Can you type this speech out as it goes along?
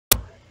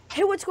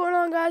Hey, what's going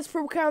on, guys?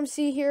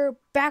 SuperKitty37 here,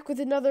 back with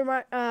another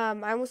I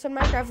almost said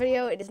Minecraft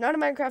video. It is not a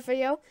Minecraft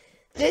video.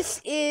 This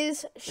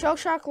is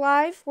Shellshock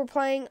Live. We're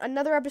playing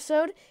another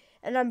episode,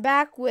 and I'm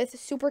back with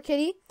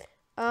SuperKitty.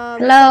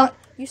 Hello.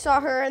 You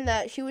saw her in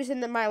that. She was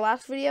in my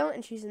last video,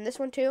 and she's in this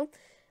one too.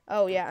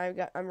 Oh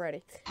yeah, I'm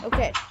ready.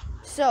 Okay,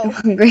 so I'm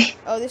hungry.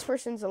 oh, this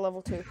person's a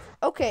level 2.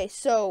 Okay,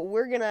 so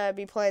we're gonna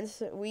be playing.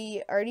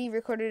 We already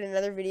recorded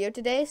another video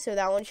today, so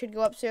that one should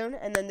go up soon,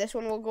 and then this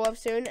one will go up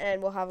soon,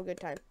 and we'll have a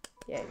good time.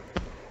 Yay.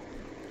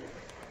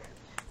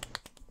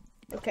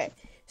 Okay,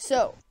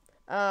 so,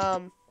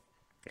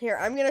 here,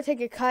 I'm gonna take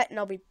a cut, and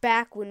I'll be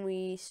back when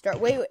we start.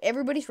 Wait,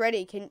 everybody's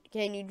ready. Can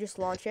you just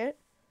launch it?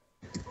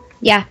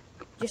 Yeah.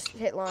 Just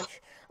hit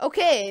launch.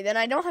 Okay, then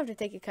I don't have to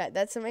take a cut.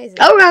 That's amazing.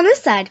 Oh, we're on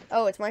this side.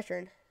 Oh, it's my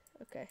turn.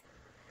 Okay.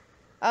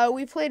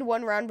 We played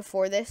one round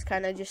before this,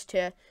 kind of just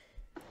to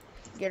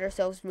get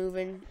ourselves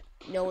moving,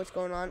 know what's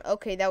going on.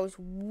 Okay, that was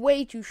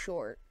way too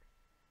short.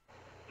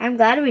 I'm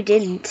glad we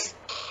didn't.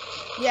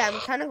 Yeah, I'm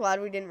kind of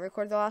glad we didn't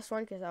record the last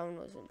one, because that one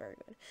wasn't very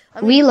good.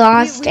 I mean, we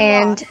lost, we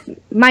and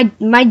lost.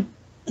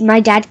 my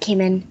dad came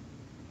in.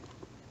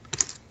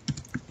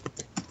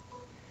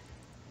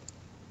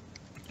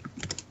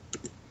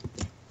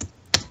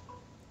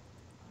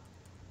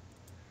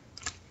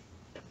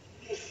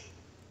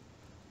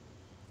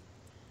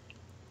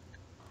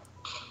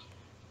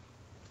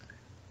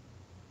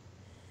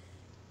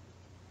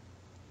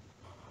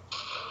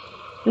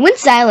 You went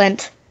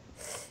silent.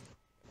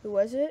 Who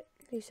was it?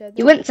 Who said that?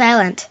 You went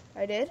silent.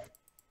 I did?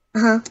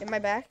 Uh-huh. Am I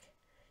back?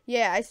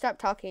 Yeah, I stopped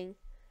talking.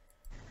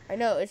 I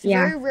know, it's a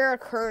Yeah. very rare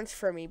occurrence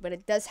for me, but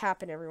it does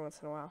happen every once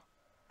in a while.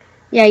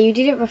 Yeah, you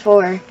did it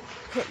before.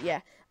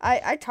 Yeah,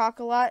 I talk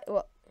a lot.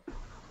 Well,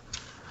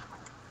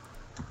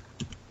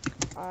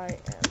 I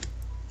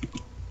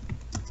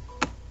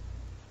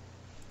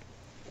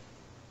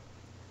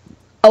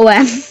am.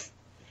 OM.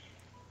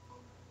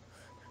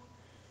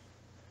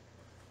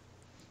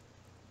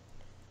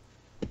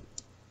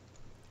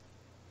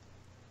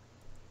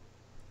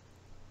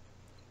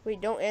 Wait,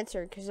 don't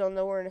answer, because they'll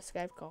know we're in a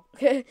Skype call.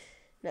 No,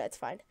 it's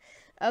fine.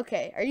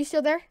 Okay, are you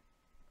still there?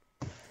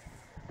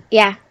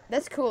 Yeah.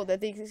 That's cool that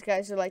these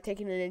guys are, like,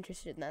 taking an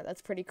interest in that.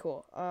 That's pretty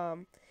cool.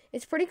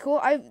 It's pretty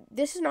cool.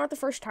 This is not the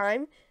first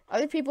time.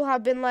 Other people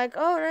have been like,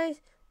 oh,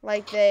 nice.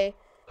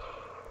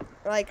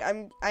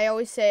 I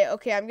always say,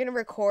 okay, I'm going to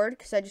record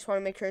because I just want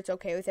to make sure it's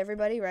okay with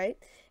everybody, right?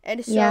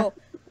 And so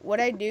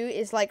what I do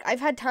is, like, I've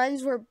had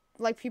times where,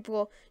 like,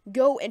 people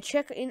go and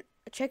check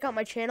out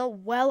my channel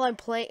while I'm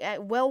playing,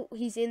 while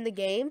he's in the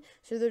game.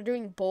 So they're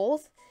doing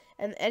both.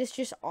 And it's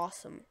just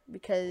awesome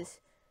because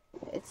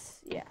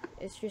it's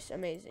just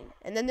amazing.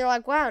 And then they're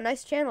like, wow,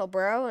 nice channel,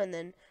 bro. And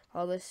then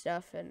all this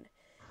stuff. And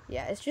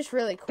yeah, it's just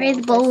really cool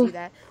to see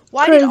that.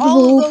 Why did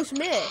all of those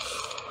miss?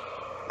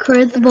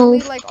 Credible.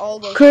 Like all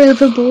those.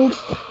 Credible.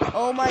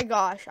 Oh my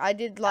gosh, I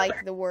did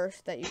like the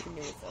worst that you can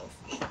do with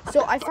those.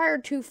 So I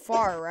fired too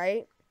far,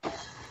 right?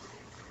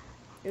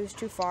 It was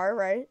too far,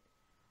 right?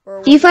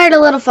 Or You fired a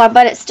little far,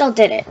 but it still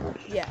did it.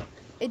 Yeah,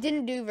 it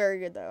didn't do very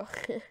good though.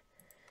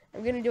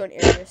 I'm gonna do an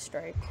area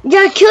strike.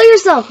 Yeah, kill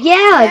yourself.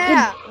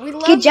 Yeah, we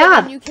love good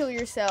job. When you kill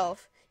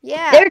yourself.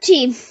 Yeah. Their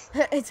team.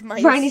 It's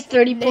minus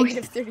 30 points.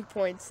 Negative 30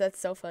 points. That's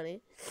so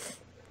funny.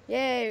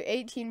 Yay,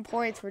 18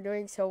 points. We're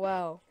doing so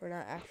well. We're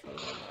not actually doing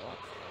that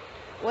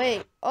well.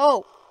 Wait.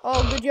 Oh,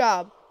 good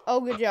job.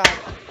 Oh, good job.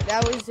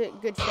 That was a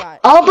good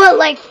shot. All but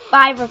like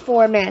 5 or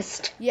 4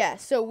 missed. Yeah,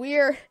 so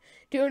we're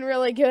doing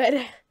really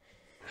good.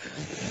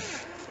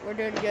 We're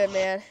doing good,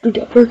 man.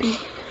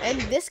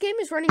 And this game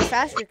is running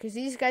faster because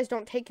these guys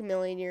don't take a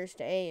million years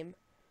to aim.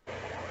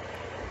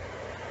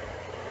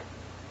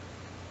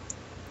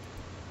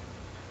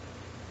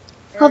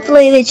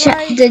 Hopefully they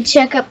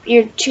check up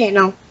your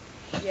channel.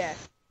 Yeah.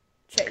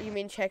 You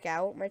mean check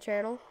out my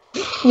channel?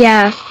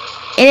 Yeah.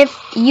 And if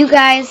you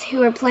guys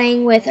who are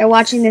playing with are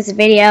watching this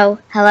video,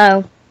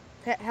 hello.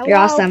 Hello, you're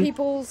awesome.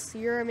 Peoples.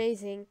 You're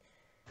amazing.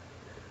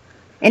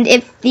 And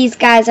if these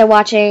guys are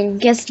watching,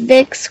 just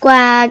Vic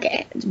Swag.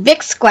 And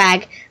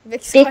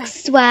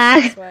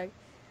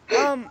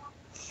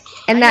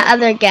that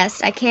other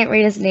guest, I can't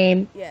read his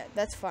name. Yeah,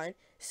 that's fine.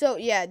 So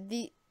yeah,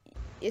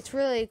 it's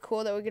really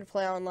cool that we can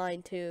play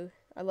online too.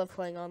 I love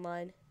playing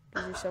online.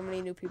 There's so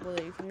many new people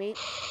that you can meet.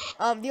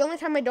 The only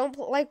time I don't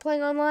like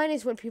playing online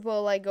is when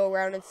people like go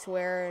around and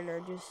swear and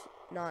are just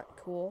not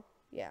cool.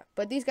 Yeah,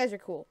 but these guys are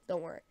cool.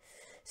 Don't worry.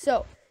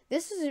 So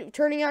this is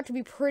turning out to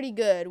be pretty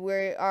good.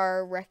 We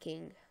are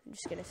wrecking. I'm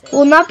just gonna say.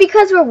 Well, not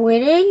because we're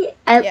winning.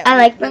 I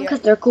like them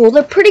because they're cool.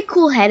 They're pretty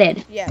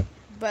cool-headed. Yeah,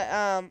 but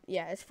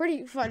yeah, it's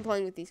pretty fun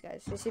playing with these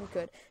guys. They seem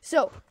good.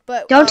 So,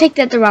 but don't take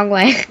that the wrong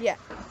way. Yeah,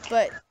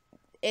 but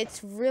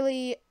it's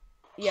really,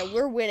 yeah,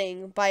 we're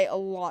winning by a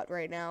lot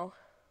right now.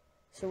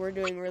 So we're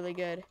doing really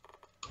good.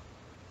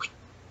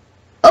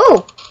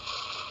 Oh,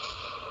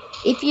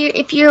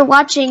 if you're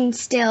watching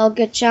still,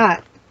 good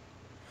shot.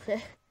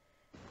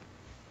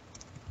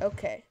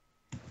 Okay.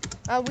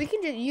 We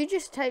can you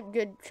just type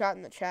good shot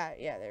in the chat.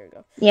 Yeah, there we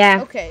go.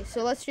 Yeah. Okay,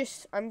 so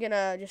let's I'm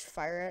gonna just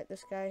fire at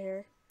this guy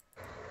here.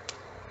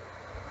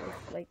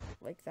 like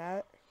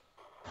that.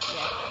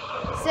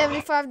 Yeah.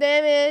 75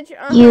 damage.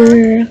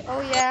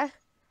 Oh yeah.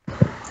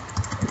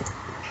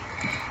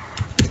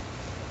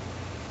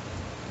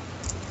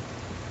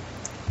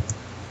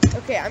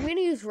 Okay, I'm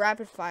gonna use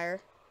rapid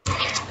fire.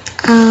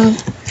 I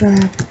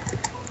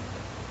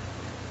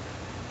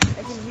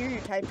can hear you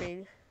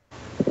typing.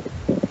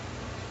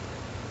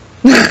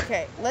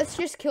 Okay, let's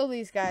just kill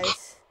these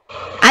guys.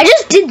 I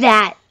just did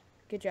that.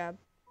 Good job.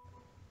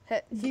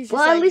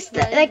 Well, at least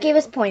that gave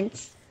us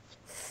points.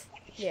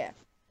 Yeah.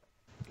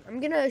 I'm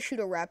gonna shoot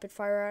a rapid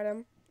fire at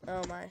him.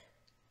 Oh my.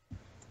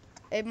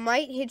 It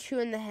might hit you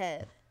in the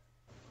head.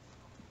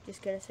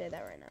 Just gonna say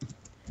that right now.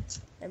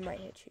 It might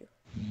hit you.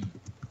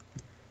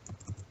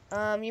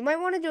 You might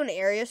want to do an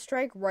area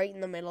strike right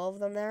in the middle of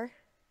them there.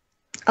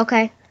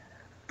 Okay.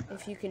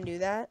 If you can do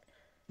that.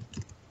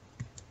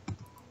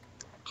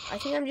 I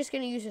think I'm just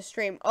gonna use a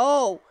stream.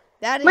 Oh,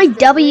 that is my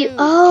W. Rude.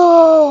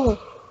 Oh.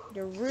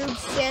 The rude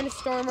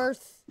sandstormers.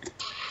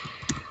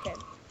 Okay.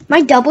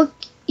 My W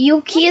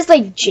key is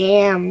like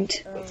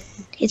jammed.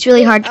 It's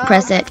really hard to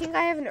press it. I think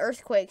I have an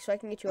earthquake, so I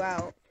can get you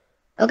out.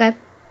 Okay.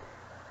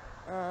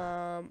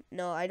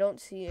 No, I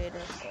don't see an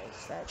earthquake.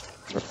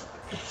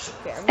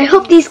 Okay, I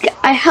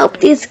hope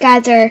these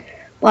guys are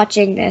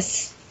watching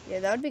this. Yeah,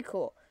 that would be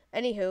cool.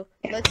 Anywho,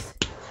 let's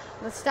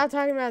stop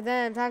talking about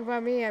them. Talk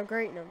about me. I'm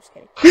great. No, I'm just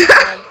kidding.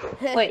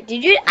 Wait,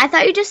 did you? I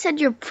thought you just said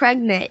you're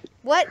pregnant.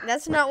 What?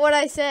 That's not what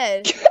I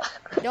said.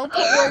 Don't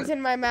put words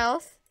in my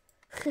mouth.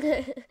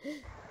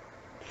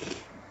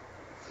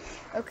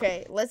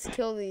 Okay, let's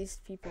kill these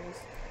people.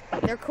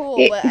 They're cool,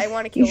 but I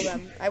want to kill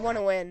them. I want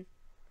to win.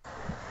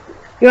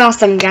 You're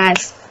awesome,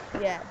 guys.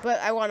 Yeah, but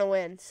I want to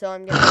win, so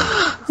I'm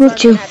gonna.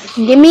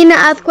 Give me an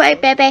earthquake,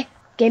 baby.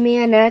 Give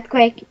me an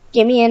earthquake.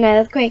 Give me an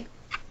earthquake.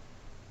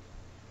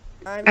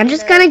 I'm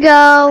just gonna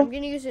go. I'm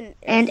gonna use an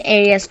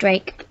area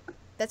strike.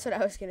 That's what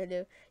I was gonna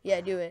do.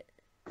 Yeah, do it.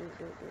 Do it.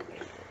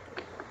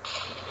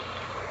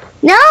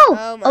 No.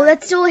 Oh,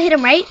 that still hit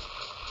him, right?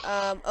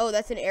 Oh,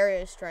 that's an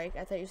area strike.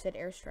 I thought you said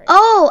airstrike.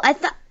 Oh, I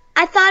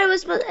thought it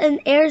was an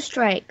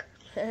airstrike.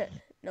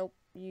 Nope,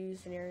 you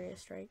used an area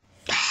strike.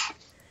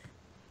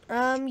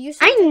 I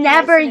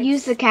never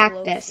use the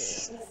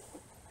cactus.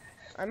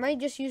 I might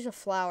just use a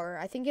flower.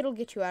 I think it'll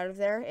get you out of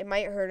there. It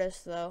might hurt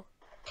us though.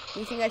 Do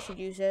you think I should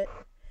use it?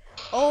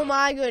 Oh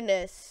my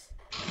goodness.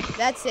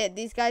 That's it.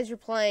 These guys are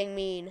playing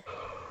mean.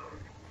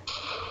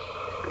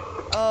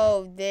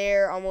 Oh,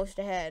 they're almost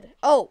ahead.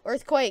 Oh,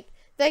 earthquake.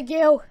 Thank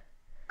you.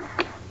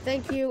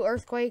 Thank you,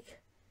 earthquake.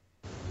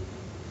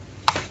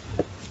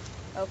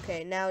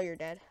 Okay, now you're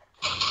dead.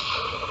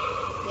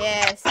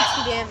 Yeah,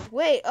 60 damage.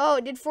 Wait, oh,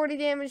 it did 40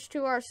 damage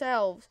to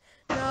ourselves.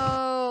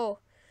 No.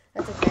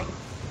 That's okay.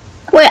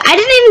 Wait, I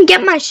didn't even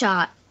get my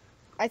shot.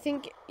 I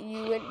think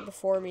you went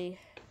before me.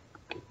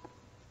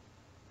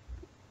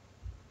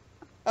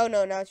 Oh,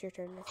 no, now it's your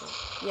turn.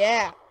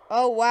 Yeah.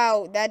 Oh,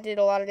 wow, that did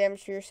a lot of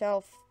damage to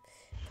yourself.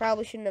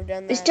 Probably shouldn't have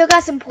done that. We still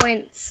got some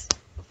points.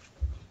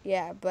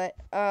 Yeah, but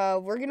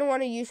we're going to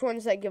want to use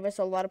ones that give us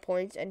a lot of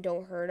points and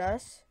don't hurt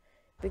us.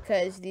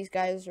 Because these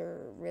guys are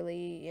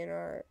really in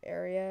our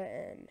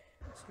area and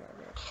it's not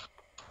good.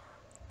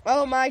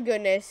 Oh my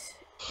goodness.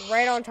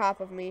 Right on top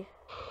of me.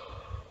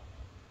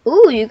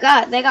 Ooh, they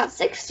got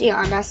 60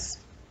 on us.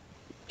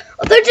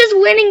 Oh, they're just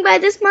winning by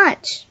this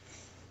much.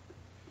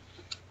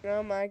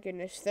 Oh my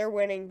goodness. They're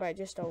winning by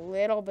just a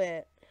little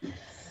bit.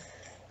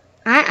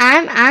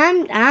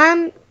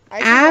 I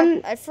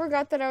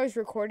forgot that I was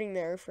recording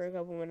there for a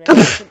couple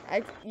minutes.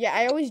 I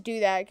always do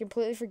that. I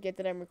completely forget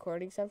that I'm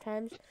recording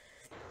sometimes.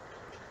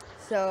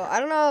 So, I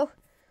don't know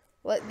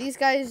what these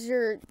guys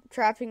are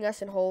trapping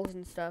us in holes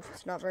and stuff.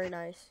 It's not very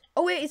nice.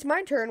 Oh, wait, it's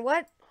my turn.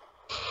 What?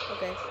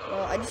 Okay,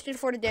 well, I just did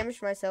 40 damage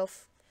to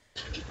myself.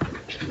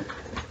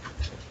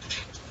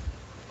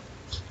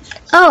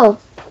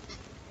 Oh.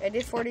 I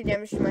did 40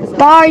 damage to myself.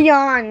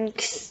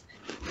 Baryonks.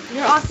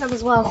 You're awesome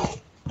as well.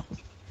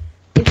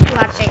 If you're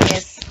watching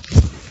this.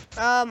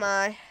 Oh,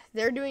 my.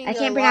 They're doing I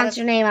can't pronounce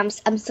your name.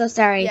 I'm so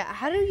sorry. Yeah,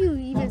 how do you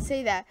even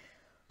say that?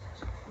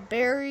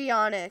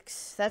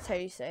 Baryonyx. That's how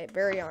you say it.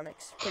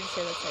 Baryonyx. Pretty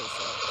sure that's how you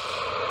say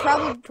it.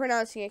 Probably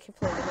pronouncing it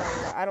completely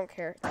wrong, but I don't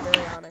care. It's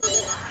Baryonyx.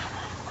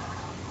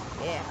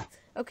 Yeah.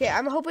 Okay,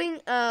 I'm hoping,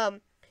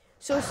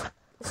 so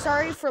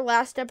sorry for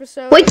last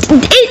episode. Wait,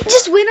 it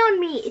just went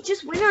on me. It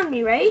just went on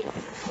me, right?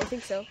 I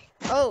think so.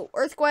 Oh,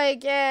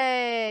 earthquake.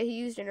 Yay. He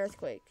used an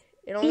earthquake.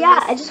 It only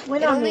it just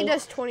went on me. It only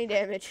does 20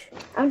 damage.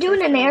 I'm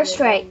doing an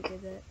airstrike.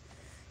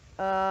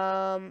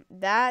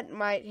 That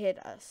might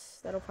hit us.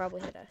 That'll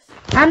probably hit us.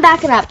 I'm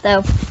backing up,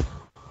 though.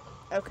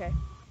 Okay.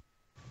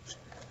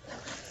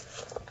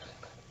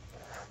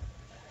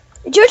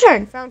 It's your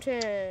turn.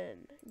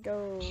 Fountain.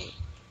 Go.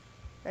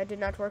 That did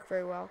not work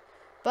very well.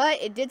 But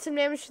it did some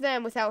damage to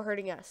them without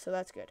hurting us, so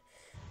that's good.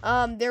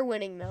 They're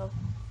winning, though.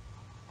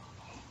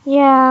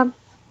 Yeah.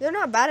 They're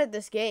not bad at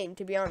this game,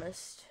 to be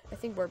honest. I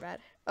think we're bad.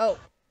 Oh.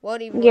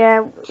 What even?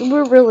 Yeah,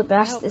 we're really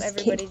bad at this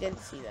game. Everybody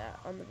didn't see that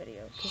on the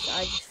video because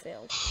I just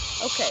failed.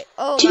 Okay.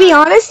 Oh. To be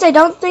honest, I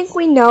don't think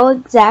we know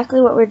exactly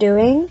what we're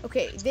doing.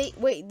 Okay. They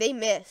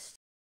missed.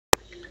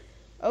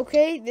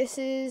 Okay, this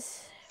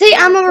is... See,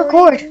 I'm a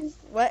record.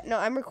 What? No,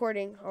 I'm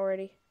recording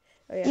already.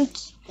 Oh,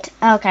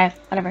 yeah. Okay,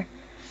 whatever.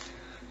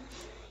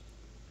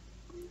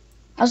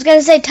 I was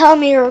gonna say, tell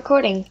me you're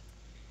recording.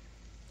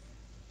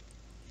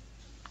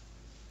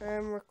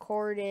 I'm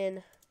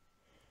recording,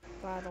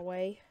 by the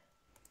way.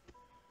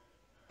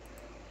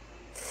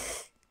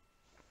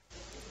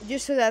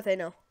 Just so that they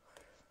know.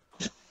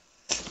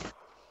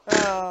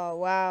 Oh,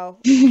 wow.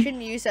 You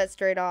shouldn't use that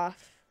straight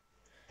off.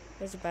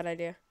 That's a bad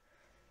idea.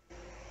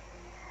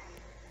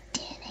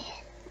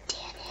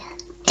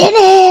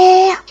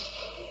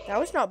 That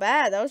was not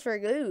bad. That was very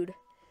good.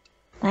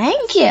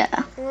 Thank you.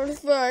 Oh,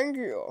 thank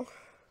you.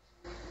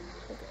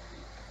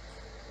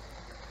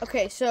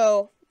 Okay,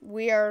 so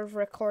we are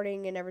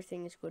recording and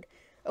everything is good.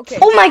 Okay.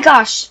 Oh my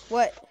gosh.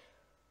 What?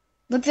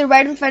 Look, they're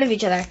right in front of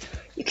each other.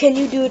 Can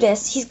you do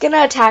this? He's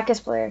gonna attack his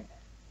player.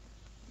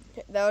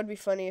 That would be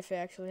funny if it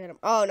actually hit him.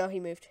 Oh, no, he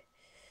moved.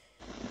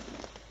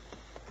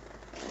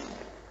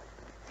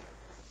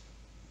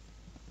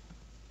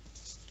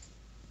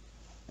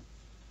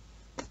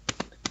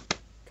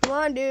 Come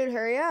on, dude,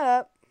 hurry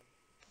up.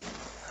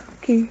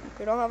 Okay.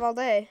 We don't have all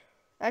day.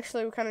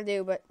 Actually, we kind of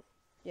do, but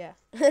yeah.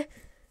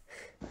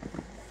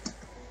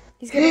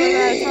 He's gonna run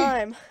out of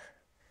time.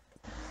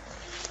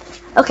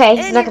 Okay,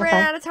 he's And not he gonna ran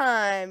fight. out of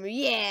time.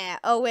 Yeah.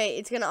 Oh, wait,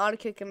 it's gonna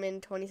auto-kick him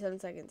in 27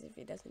 seconds if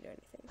he doesn't do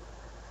anything.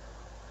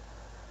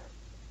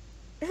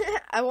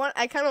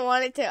 I kind of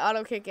want it to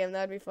auto-kick him.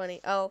 That would be funny.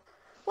 Oh.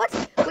 What?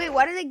 Wait,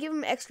 why did I give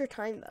him extra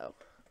time, though?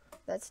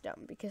 That's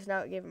dumb, because now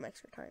it gave him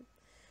extra time.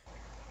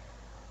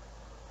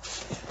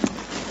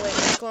 Wait,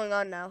 what's going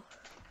on now?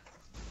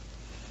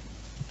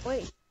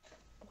 Wait,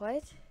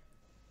 what?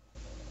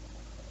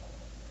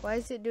 Why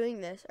is it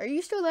doing this? Are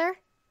you still there?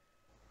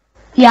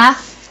 Yeah.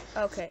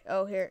 Okay,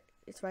 oh, here.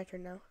 It's my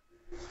turn now.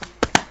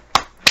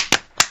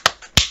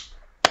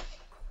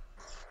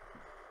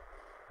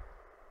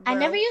 I Bro.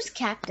 never used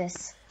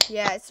cactus.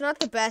 Yeah, it's not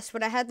the best,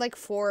 but I had like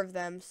 4 of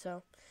them,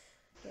 so.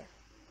 Yeah.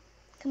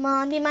 Come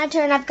on, be my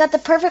turn. I've got the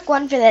perfect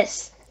one for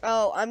this.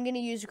 Oh, I'm gonna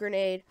use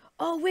grenade.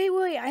 Oh, wait,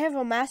 I have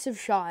a massive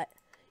shot.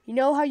 You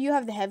know how you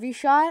have the heavy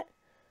shot?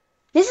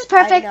 This is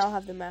perfect. I now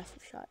have the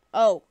massive shot.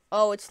 Oh,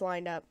 it's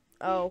lined up.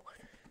 Oh,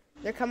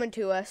 they're coming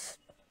to us.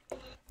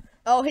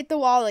 Oh, hit the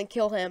wall and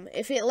kill him.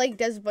 If it, like,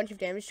 does a bunch of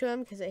damage to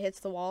him because it hits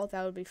the wall,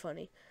 that would be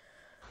funny.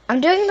 I'm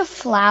doing the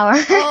flower.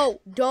 Oh,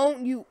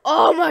 don't you.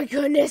 Oh, my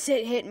goodness,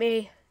 it hit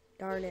me.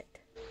 Darn it.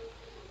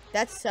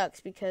 That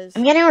sucks because...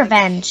 I'm getting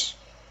revenge.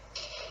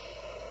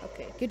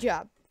 Okay, good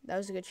job. That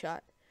was a good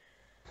shot.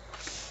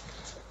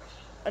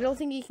 I don't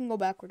think he can go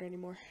backward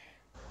anymore.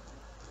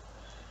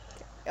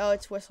 Okay. Oh,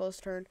 it's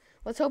Whistle's turn.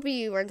 Let's hope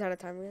he runs out of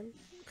time again.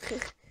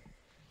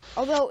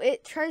 Although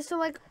it tries to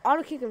like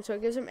auto kick him, so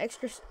it gives him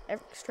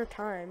extra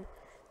time.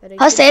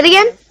 I'll say it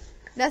again.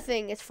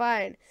 Nothing. It's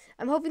fine.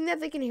 I'm hoping that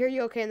they can hear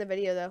you okay in the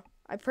video, though.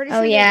 I'm pretty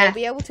sure they will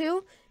be able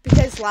to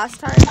because last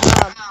time,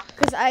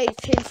 because I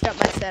changed up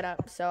my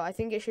setup, so I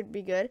think it should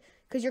be good.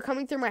 Because you're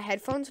coming through my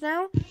headphones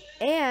now,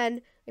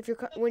 and if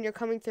when you're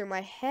coming through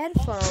my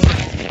headphones,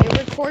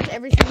 it records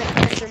everything that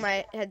comes through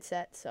my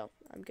headset, so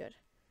I'm good.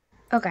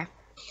 Okay.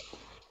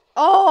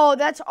 Oh,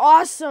 that's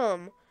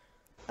awesome!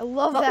 I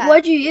love that.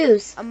 What'd you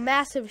use? A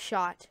massive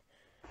shot,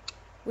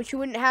 which you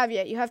wouldn't have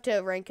yet. You have to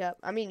rank up.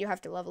 I mean, you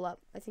have to level up.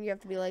 I think you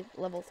have to be like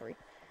level 3.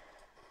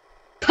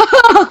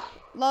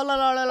 La la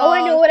la la la. Oh,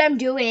 I know what I'm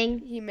doing.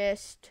 He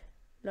missed.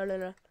 La la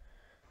la.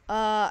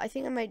 I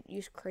think I might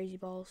use crazy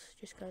balls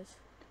just cause.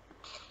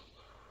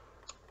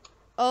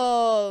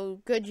 Oh,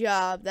 good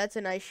job. That's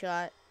a nice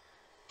shot.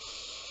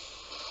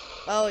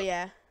 Oh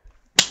yeah.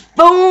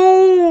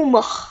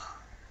 Boom.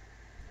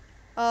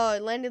 Oh,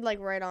 it landed like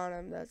right on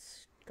him.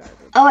 That's garbage.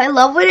 Oh, I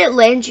love when it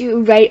lands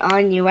you right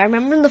on you. I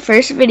remember in the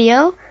first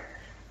video.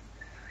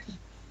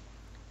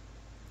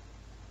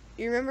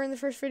 You remember in the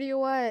first video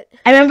what?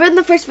 I remember in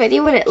the first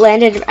video when it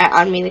landed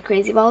on me, the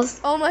crazy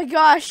balls. Oh my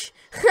gosh.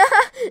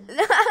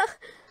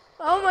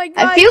 Oh my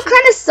gosh. I feel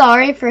kind of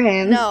sorry for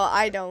him. No,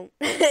 I don't.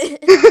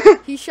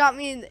 He shot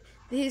me in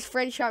his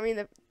friend shot me in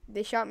the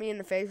they shot me in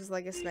the face with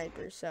like a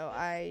sniper, so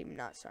I'm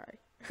not sorry.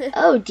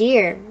 Oh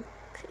dear.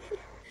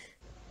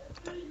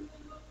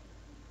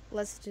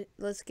 Let's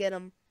get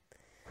him.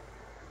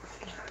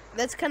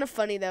 That's kind of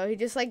funny though. He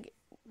just like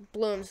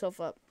blew himself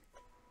up.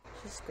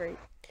 It's just great.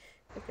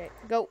 Okay,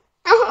 go.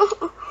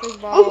 His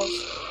balls.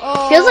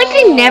 Oh. Feels like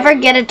I never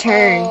get a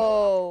turn.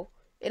 Oh,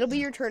 it'll be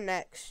your turn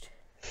next.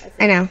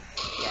 I know.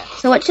 Yeah.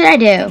 So what should I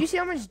do? Did you see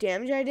how much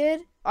damage I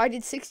did? Oh, I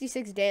did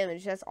 66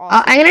 damage. That's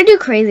awesome. I'm gonna do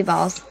crazy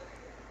balls.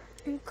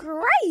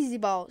 Crazy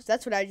balls.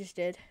 That's what I just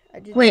did.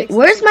 Wait,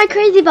 where's my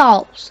crazy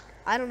balls?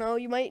 I don't know.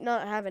 You might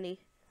not have any.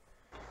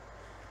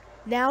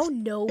 Now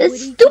nobody.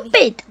 That's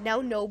stupid.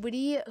 Now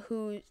nobody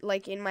who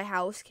like in my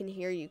house can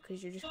hear you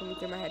because you're just coming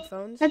through my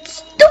headphones.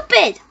 That's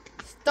stupid.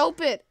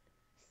 Stupid.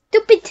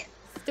 Stupid.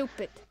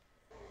 Stupid.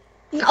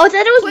 Oh, I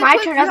thought it was my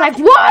turn. I was like,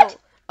 what?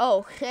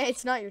 Oh,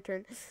 it's not your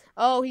turn.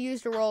 Oh, he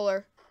used a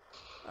roller.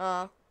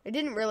 It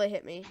didn't really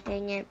hit me.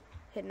 Dang it.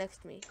 Hit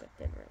next to me, but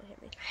didn't really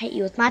hit me. I hate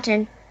you. It's my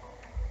turn.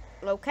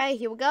 Okay,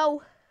 here we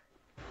go.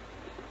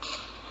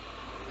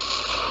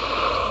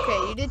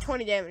 Okay, you did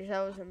 20 damage.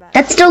 That wasn't bad.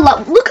 That's still low.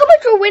 Look how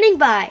much we're winning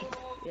by.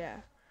 Yeah.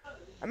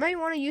 I might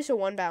want to use a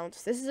 1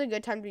 bounce. This is a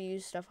good time to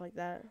use stuff like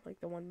that. Like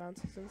the 1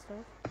 bounces and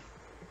stuff.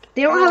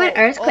 They don't have an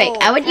earthquake.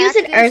 I would use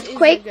an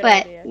earthquake,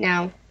 but idea.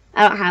 No.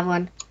 I don't have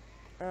one.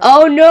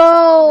 Oh,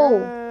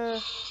 no.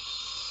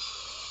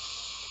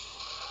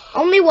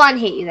 Only one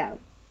hit you, though.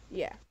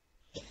 Yeah.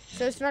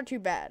 So it's not too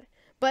bad.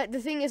 But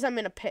the thing is, I'm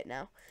in a pit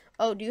now.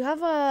 Oh, do you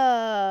have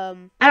a...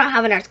 I don't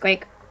have an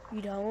earthquake.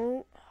 You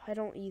don't? I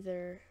don't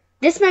either.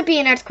 This might be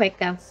an earthquake,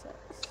 though.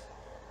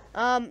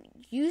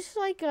 Use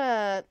like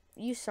a...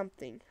 Use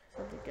something.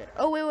 Something good.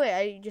 Oh, wait.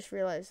 I just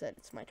realized that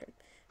it's my turn.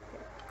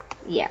 Okay.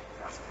 Yeah.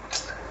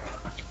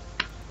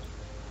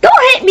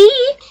 Don't hit me!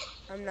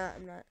 I'm not.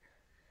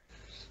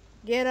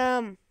 Get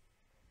him.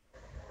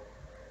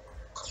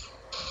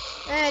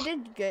 I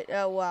did good.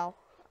 Oh, wow.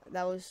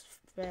 That was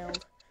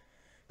failed.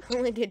 I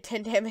only did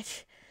 10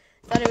 damage.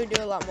 Thought it would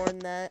do a lot more than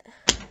that.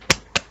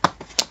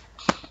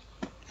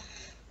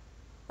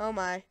 Oh,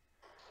 my.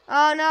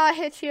 Oh, no, I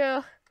hit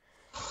you.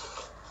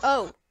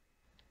 Oh.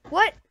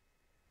 What?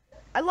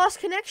 I lost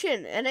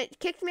connection, and it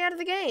kicked me out of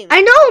the game.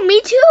 I know,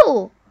 me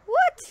too.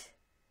 What?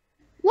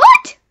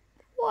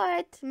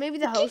 What? Maybe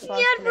the host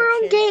lost connection. Our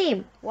own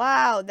game.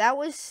 Wow, that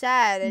was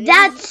sad. And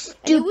That's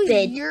stupid.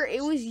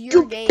 It was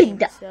your game,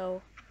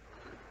 so...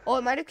 Oh,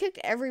 it might have kicked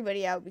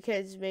everybody out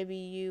because maybe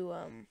you,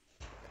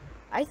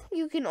 I think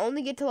you can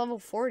only get to level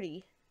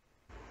 40.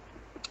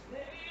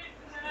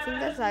 I think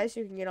that's the highest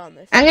you can get on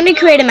this. I'm going to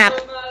create a map.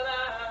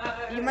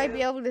 You might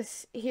be able to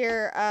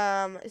hear,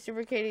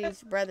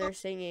 SuperKitty's brother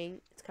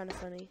singing. It's kind of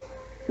funny.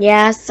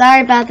 Yeah,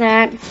 sorry about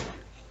that.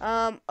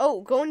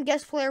 Oh, go and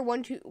guest player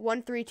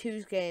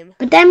 132's game.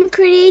 But I'm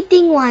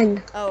creating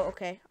one. Oh,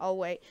 okay. I'll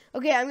wait.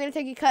 Okay, I'm going to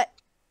take a cut.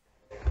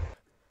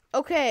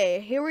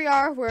 Okay, here we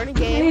are. We're in a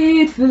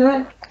game.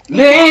 I'm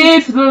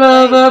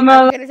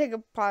gonna take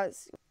a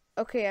pause.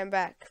 Okay, I'm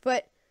back.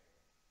 But,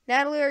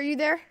 Natalie, are you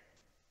there?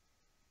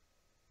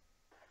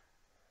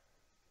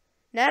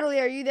 Natalie,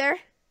 are you there?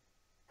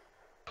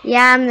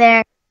 Yeah, I'm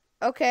there.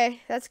 Okay,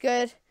 that's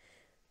good.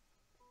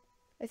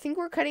 I think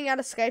we're cutting out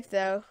of Skype,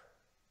 though.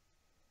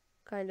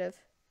 Kind of.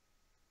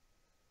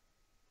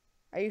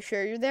 Are you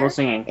sure you're there? We're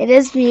singing. It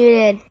is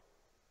muted.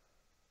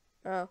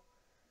 Oh.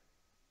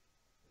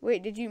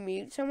 Wait, did you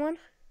mute someone?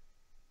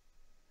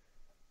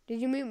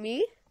 Did you mute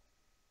me?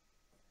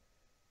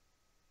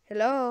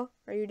 Hello?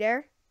 Are you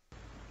there?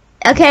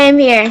 Okay, I'm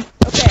here.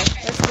 Okay,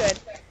 that's good.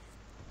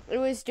 It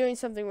was doing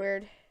something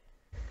weird.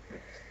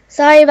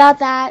 Sorry about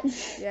that.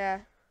 Yeah.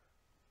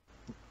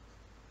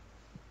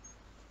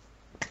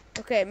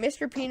 Okay,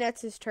 Mr.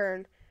 Peanut's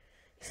turn.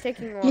 He's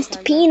taking a long time.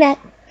 Mr. Peanut.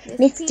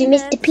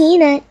 Mr.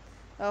 Peanut.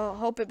 Oh,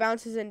 hope it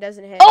bounces and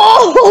doesn't hit.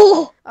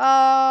 Oh!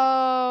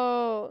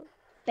 Oh!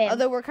 Bam.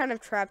 Although we're kind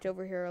of trapped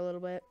over here a little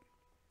bit.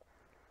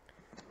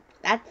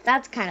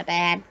 That's kind of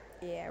bad.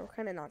 Yeah, we're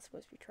kind of not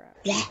supposed to be trapped.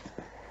 Yeah.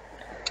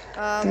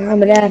 I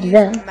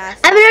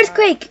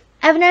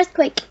have an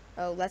earthquake.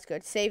 Oh, that's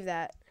good. Save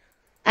that.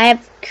 I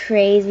have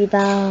crazy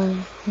balls.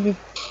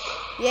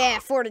 Yeah,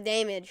 40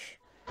 damage.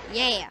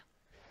 Yeah.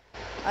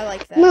 I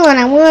like that. Come on,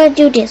 I want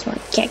to do this one.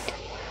 Checked.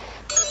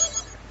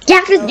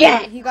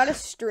 He got a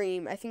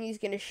stream. I think he's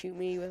going to shoot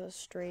me with a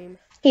stream.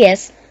 He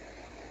is.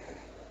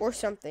 Or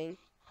something.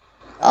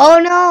 Oh,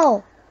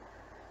 no.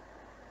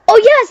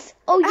 Oh, yes.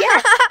 Oh,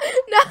 yes.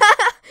 No.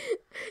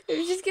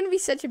 There's just going to be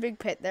such a big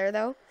pit there,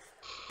 though.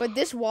 But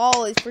this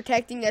wall is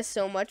protecting us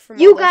so much from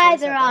you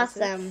guys are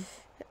awesome.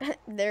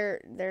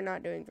 They're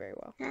not doing very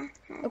well.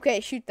 Okay,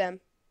 shoot them.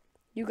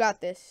 You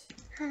got this.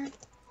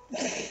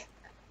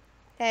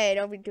 Hey,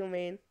 don't be too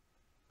mean.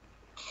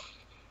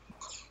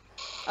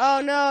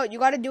 Oh no, you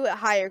gotta do it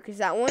higher, because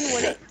that one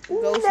when it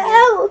goes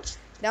near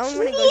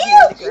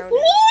the ground.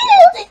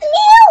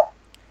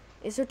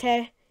 It's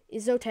okay.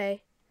 It's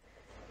okay.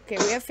 Okay,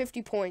 we have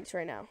 50 points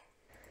right now.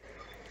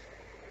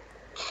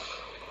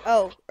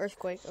 Oh,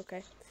 earthquake,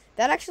 okay.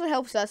 That actually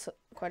helps us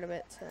quite a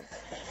bit, so.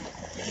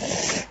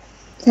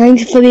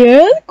 Thanks for the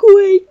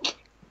earthquake.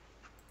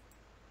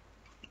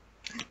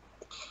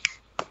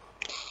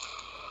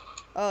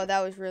 Oh,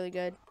 that was really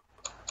good.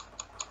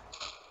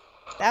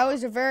 That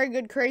was a very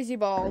good crazy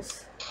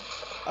balls.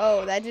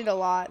 Oh, that did a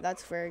lot.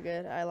 That's very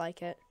good. I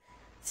like it.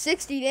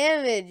 60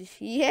 damage.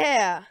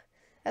 Yeah.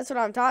 That's what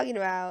I'm talking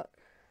about.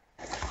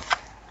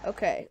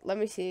 Okay, let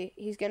me see.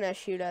 He's going to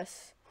shoot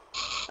us.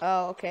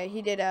 Oh, okay.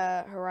 He did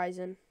a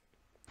Horizon.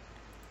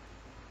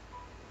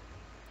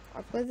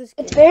 I'll play this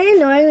game. It's very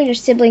annoying when your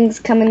siblings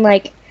come and,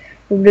 like,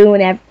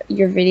 ruin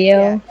your video.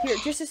 Yeah. Here,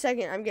 just a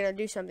second. I'm going to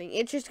do something.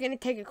 It's just going to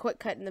take a quick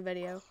cut in the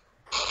video.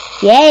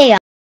 Yeah.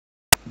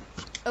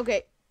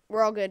 Okay,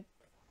 we're all good.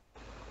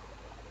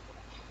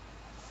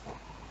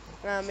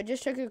 It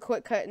just took a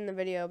quick cut in the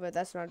video, but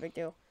that's not a big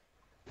deal.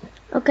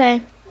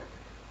 Okay.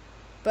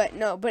 But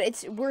no,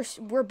 but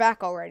we're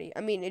back already.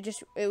 I mean, it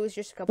was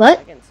just a couple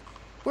seconds.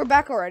 We're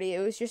back already. It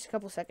was just a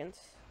couple seconds.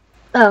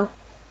 Oh.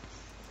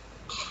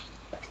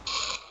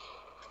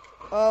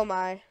 Oh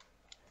my.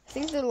 I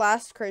think the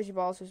last Crazy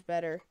Balls was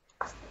better.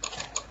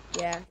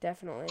 Yeah,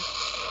 definitely.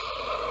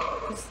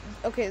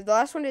 Okay, the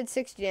last one did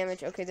 60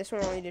 damage. Okay, this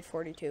one only did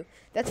 42.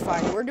 That's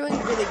fine. We're doing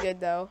really good,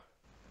 though.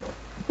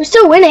 We're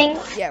still winning.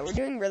 Yeah, we're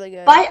doing really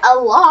good. By a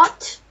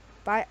lot.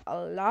 By a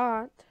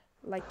lot.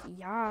 Like,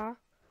 yeah.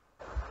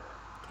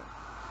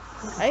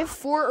 Okay. I have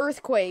 4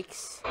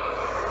 earthquakes. He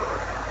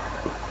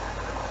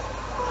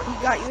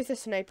got you with a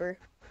sniper.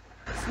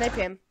 Snipe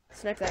him.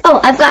 Snipe that guy. Oh,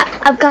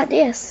 I've got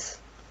this.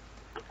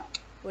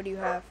 What do you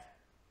have?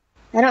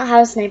 I don't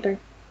have a sniper.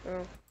 Oh.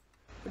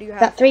 What do you have?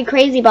 Got 3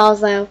 Crazy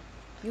Balls though.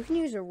 You can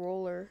use a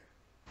roller.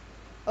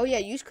 Oh yeah,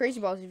 use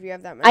Crazy Balls if you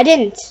have that many. I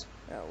didn't.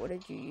 Oh, what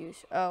did you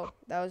use? Oh,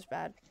 that was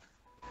bad.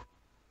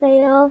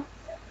 Fail.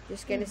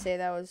 Just gonna say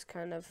that was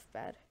kind of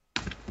bad.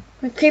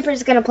 My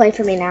creeper's gonna play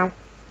for me now.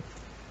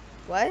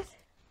 What?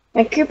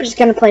 My creeper's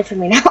gonna play for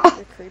me now.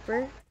 The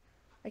creeper?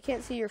 I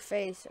can't see your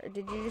face. Or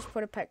did you just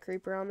put a pet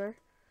creeper on there?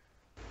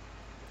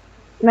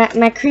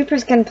 My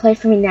creeper's gonna play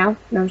for me now.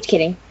 No, I'm just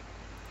kidding.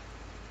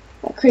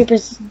 My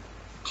creeper's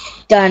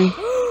done.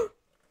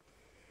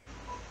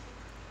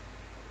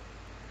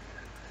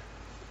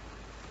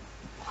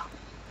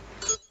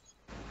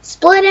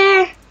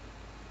 Splitter!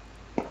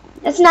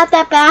 It's not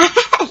that bad.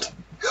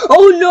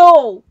 Oh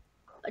no!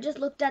 I just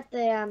looked at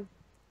the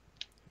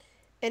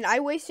And I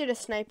wasted a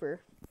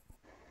sniper.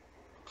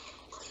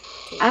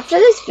 After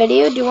this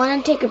video, do you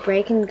want to take a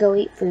break and go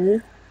eat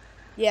food?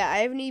 Yeah, I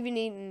haven't even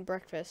eaten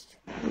breakfast.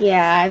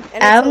 Yeah,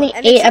 I only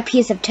ate a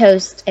piece of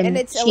toast and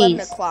it's cheese. 11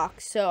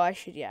 o'clock, so I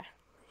should, yeah.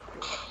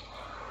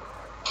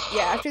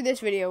 Yeah, after this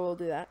video, we'll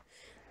do that.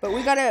 But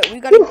we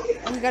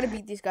gotta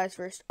beat these guys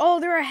first. Oh,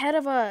 they're ahead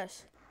of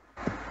us.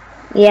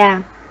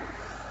 Yeah.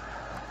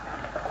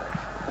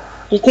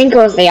 You think it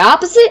was the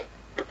opposite?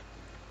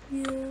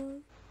 Yeah.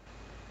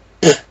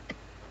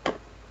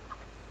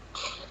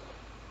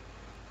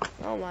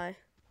 Oh my.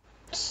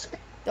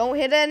 Don't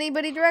hit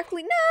anybody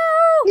directly. No!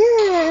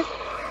 Yeah.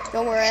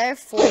 Don't worry, I have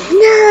 4. No.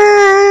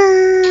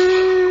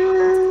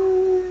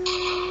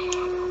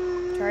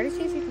 Try to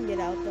see if you can get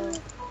out though.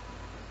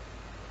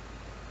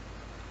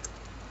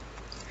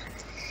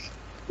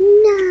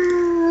 No.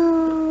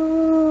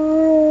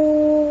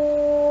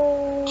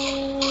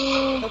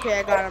 Okay,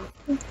 I got him.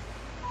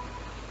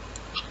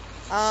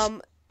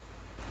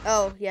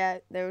 Oh yeah,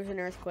 there was an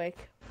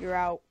earthquake. You're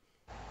out.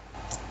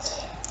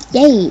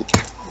 Yay.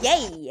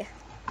 Yay!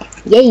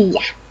 Yay.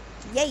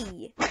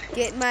 Yay!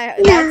 Get my.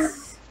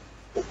 That's.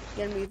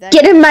 Gonna move that.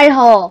 Get in my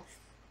hole.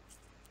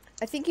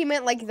 I think he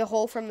meant like the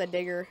hole from the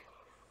digger.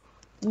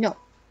 No.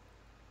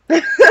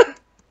 I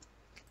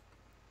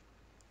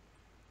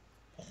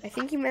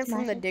think he meant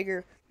from the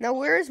digger. Now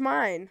where is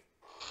mine?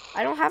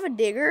 I don't have a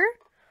digger.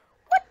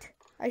 What?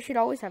 I should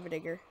always have a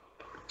digger.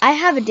 I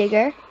have a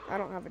digger. I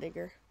don't have a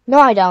digger. No,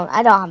 I don't.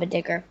 I don't have a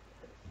digger.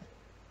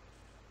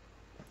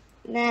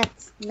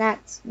 That's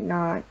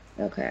not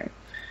okay.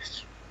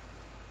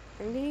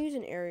 I'm gonna use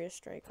an area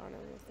strike on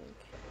him, I think.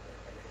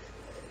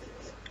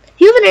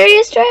 You have an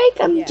area strike?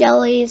 I'm Yeah.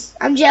 jellies.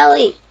 I'm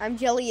jelly. I'm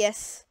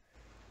jellious.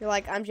 You're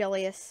like, I'm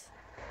jellious.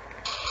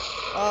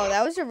 Oh,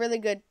 that was a really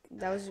good.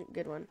 That was a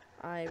good one.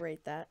 I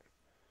rate that.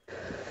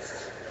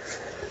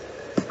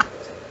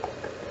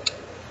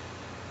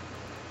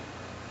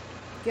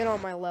 Get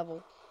on my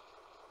level.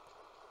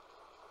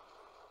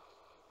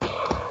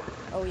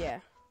 Oh yeah.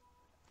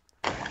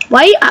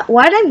 Why did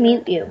I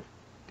mute you?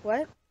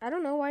 What? I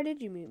don't know. Why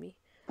did you mute me?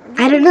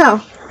 I don't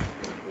know.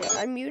 Yeah,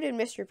 I muted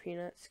Mr.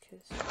 Peanuts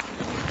because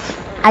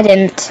I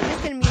didn't. I'm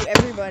just gonna mute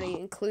everybody,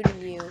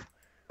 including you.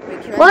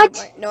 Wait, can What?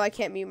 I mute no, I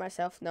can't mute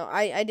myself. No,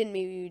 I didn't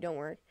mute you. Don't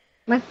worry.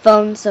 My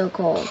phone's so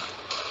cold.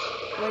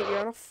 Wait,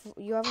 you're on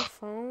you have a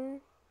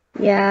phone?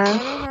 I Yeah.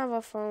 don't have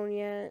a phone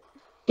yet.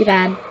 Too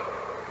bad.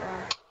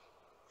 Wow.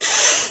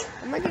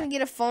 I'm not gonna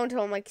get a phone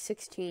until I'm like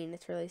 16.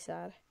 It's really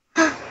sad.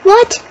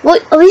 What? Well,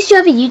 at least you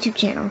have a YouTube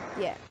channel.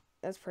 Yeah,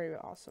 that's pretty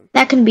awesome.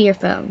 That can be your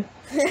phone.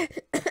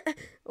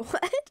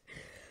 What?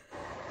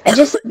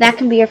 That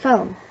can be your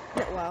phone.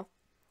 Wow.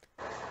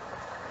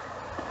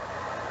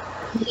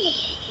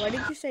 Why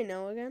did you say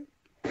no again?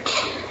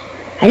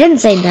 I didn't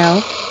say no.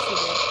 Yes, you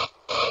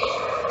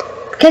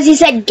did. Because he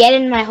said get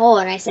in my hole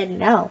and I said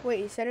no. Wait,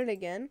 you said it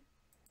again?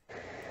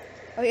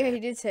 Oh yeah, he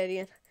did say it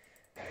again.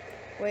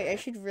 Wait, I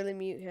should really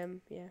mute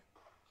him. Yeah.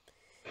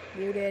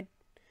 Muted.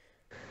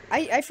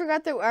 I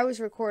forgot that I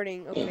was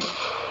recording. Okay.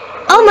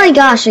 Oh my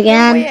gosh, They're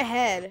again. way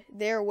ahead.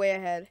 They're way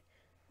ahead.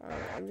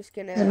 I'm just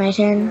gonna. Is it my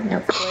turn?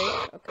 Nope.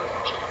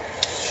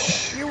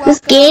 Okay. You're welcome. This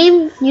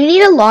game, you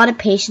need a lot of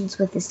patience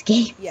with this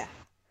game. Yeah.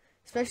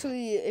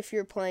 Especially if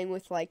you're playing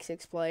with like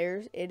 6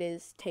 players,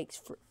 takes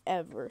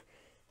forever.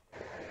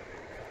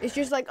 It's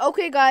just like,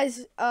 okay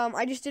guys,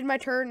 I just did my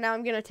turn, now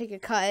I'm gonna take a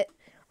cut.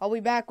 I'll be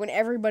back when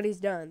everybody's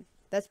done.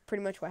 That's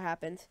pretty much what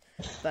happens.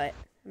 But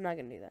I'm not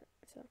gonna do that.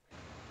 So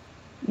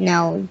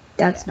No,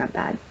 that's not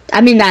bad.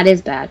 I mean, that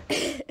is bad.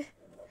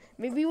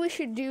 maybe we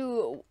should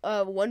do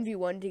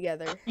 1v1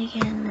 together.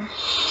 Again.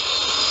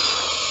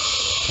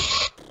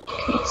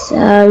 Okay,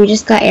 so we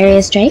just got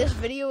area strike. This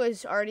video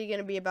is already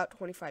gonna be about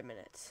 25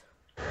 minutes.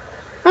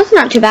 That's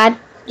not too bad.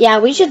 Yeah,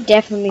 we should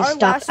definitely Our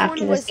stop last after one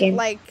this was game.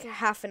 like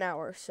half an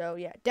hour, so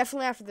yeah,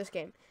 definitely after this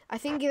game. I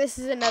think this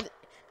is another,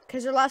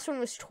 because our last one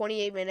was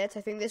 28 minutes.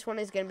 I think this one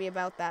is gonna be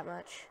about that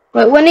much.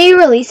 Wait, when are you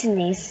releasing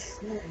these?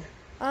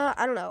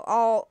 I don't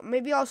know.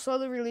 Maybe I'll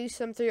slowly release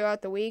them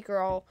throughout the week,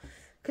 or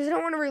because I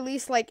don't want to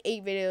release like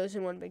 8 videos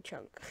in one big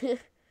chunk.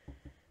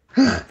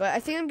 But I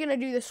think I'm gonna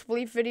do the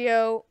spleef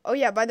video. Oh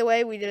yeah, by the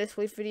way, we did a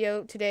spleef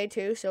video today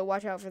too, so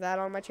watch out for that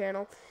on my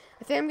channel.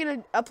 I think I'm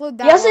gonna upload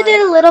that. We also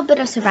did a little bit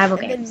of survival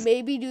games. And then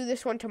maybe do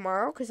this one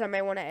tomorrow, because I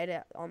might want to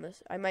edit on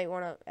this. I might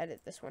want to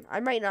edit this one. I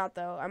might not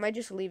though. I might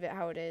just leave it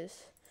how it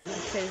is,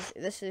 because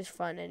this is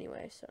fun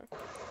anyway. So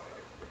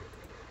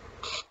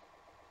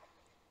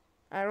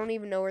I don't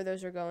even know where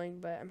those are going,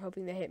 but I'm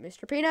hoping they hit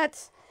Mr.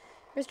 Peanuts.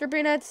 Mr.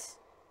 Peanuts.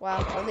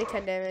 Wow, only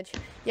 10 damage.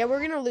 Yeah,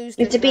 we're gonna lose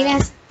this. Mr.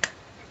 Peanuts.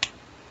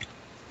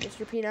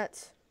 Mr.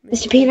 Peanuts.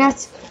 Mr.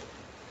 Peanuts.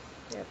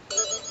 Yep.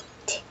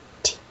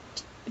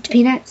 Mr.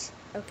 Peanuts.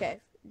 Okay,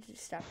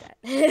 just stop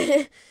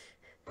that.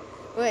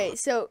 Wait,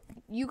 so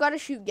you gotta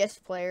shoot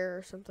guest player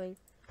or something.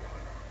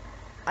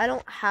 I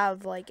don't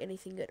have like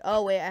anything good.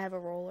 Oh wait, I have a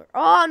roller.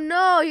 Oh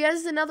no, he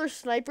has another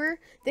sniper.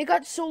 They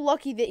got so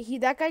lucky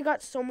that guy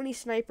got so many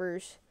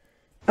snipers.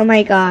 Oh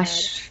my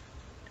gosh.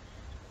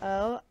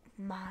 Oh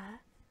my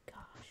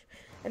gosh.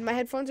 And my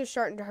headphones are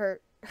starting to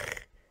hurt.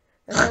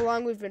 That's how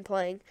long we've been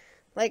playing.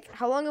 Like,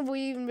 how long have we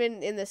even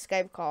been in this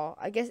Skype call?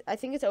 I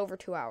think it's over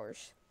 2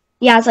 hours.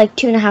 Yeah, it's like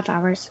 2.5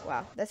 hours.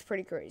 Wow, that's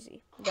pretty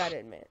crazy. Gotta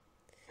admit.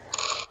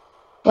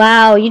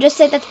 Wow, you just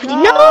said that's pretty.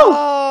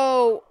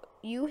 No!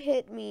 You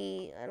hit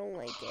me. I don't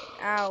like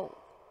it. Ow.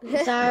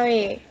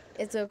 Sorry.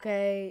 It's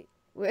okay.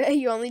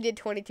 You only did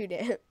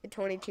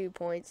 22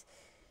 points.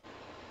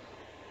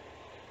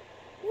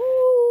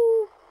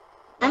 Woo!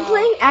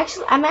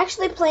 I'm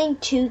actually playing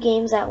 2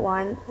 games at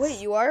once. Wait,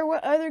 you are?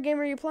 What other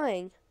game are you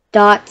playing?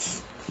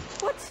 Dots.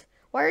 What?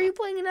 Why are you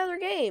playing another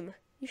game?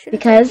 You should.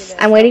 Because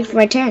I'm waiting for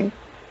my turn.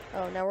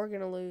 Oh, now we're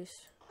gonna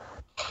lose.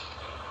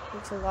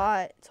 Thanks a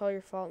lot. It's all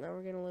your fault. Now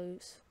we're gonna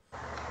lose.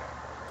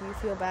 Do you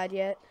feel bad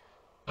yet?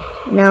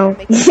 No.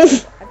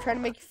 I'm trying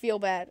to make you feel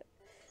bad,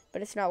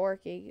 but it's not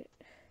working.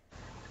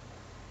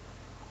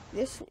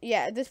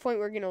 At this point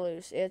we're gonna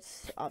lose.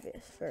 It's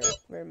obvious, very,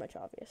 very much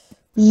obvious.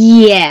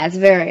 Yeah, it's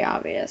very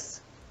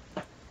obvious.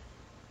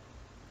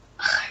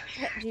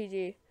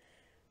 GG.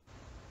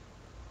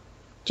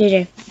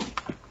 GG.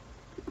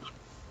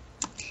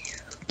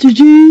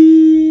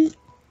 GG.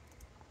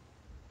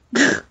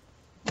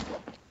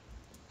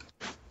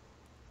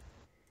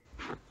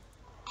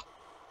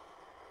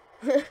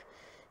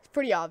 It's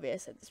pretty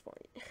obvious at this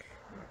point.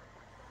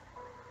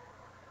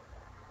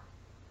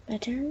 My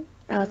turn?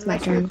 Oh, it's my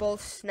turn. If we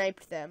both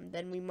sniped them,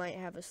 then we might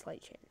have a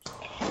slight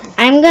chance.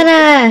 I'm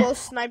gonna... If we both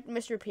sniped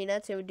Mr.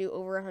 Peanuts, it would do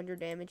over 100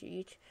 damage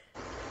each.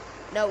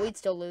 No, we'd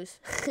still lose.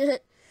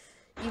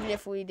 Even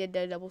if we did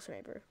the double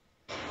sniper.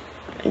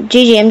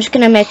 GG, I'm just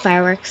gonna make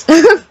fireworks.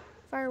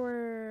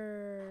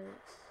 Fireworks.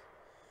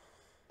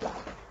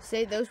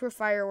 Say those were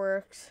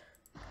fireworks.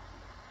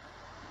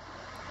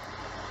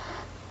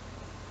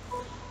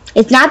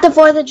 It's not the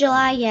 4th of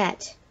July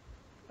yet.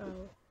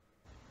 Oh.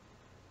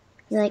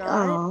 You're like,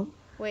 oh.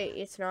 Wait,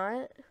 it's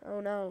not? Oh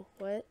no,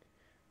 what?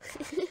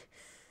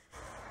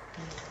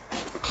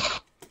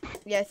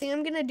 Yeah, I think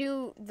I'm gonna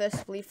do the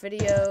spleef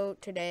video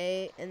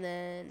today, and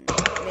then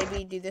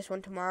maybe do this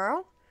one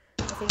tomorrow.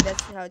 I think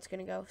that's how it's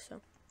gonna go, so.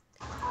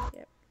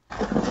 Yep.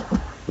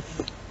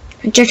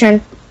 It's your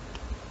turn.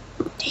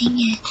 Dang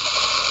it.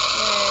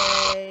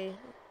 Yay.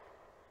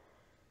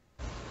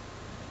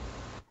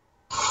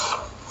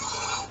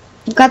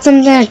 I've got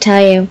something to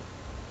tell you.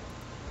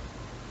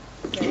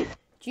 Okay.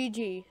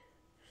 GG.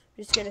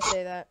 Just gonna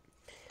say that.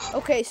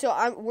 Okay,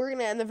 so we're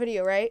gonna end the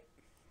video, right?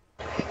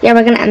 Yeah,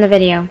 we're gonna end the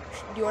video.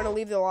 Do you want to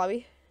leave the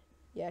lobby?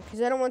 Yeah,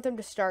 because I don't want them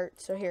to start.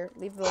 So here,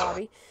 leave the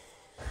lobby.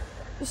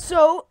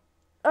 So,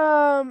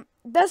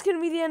 that's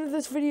gonna be the end of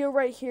this video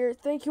right here.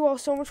 Thank you all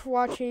so much for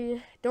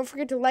watching. Don't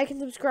forget to like and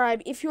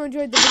subscribe if you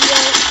enjoyed the video.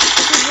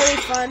 This was really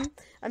fun.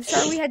 I'm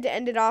sorry we had to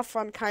end it off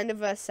on kind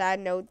of a sad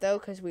note though,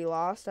 because we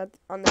lost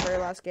on the very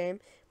last game.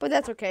 But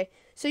that's okay.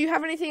 So you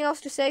have anything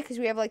else to say? Because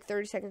we have like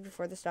 30 seconds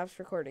before this stops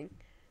recording.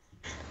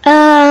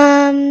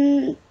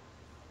 If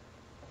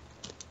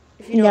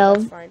you don't,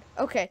 that's fine.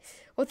 Okay.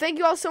 Well, thank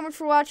you all so much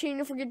for watching.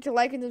 Don't forget to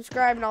like and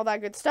subscribe and all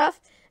that good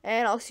stuff.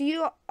 And I'll see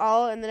you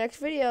all in the next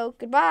video.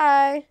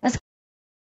 Goodbye.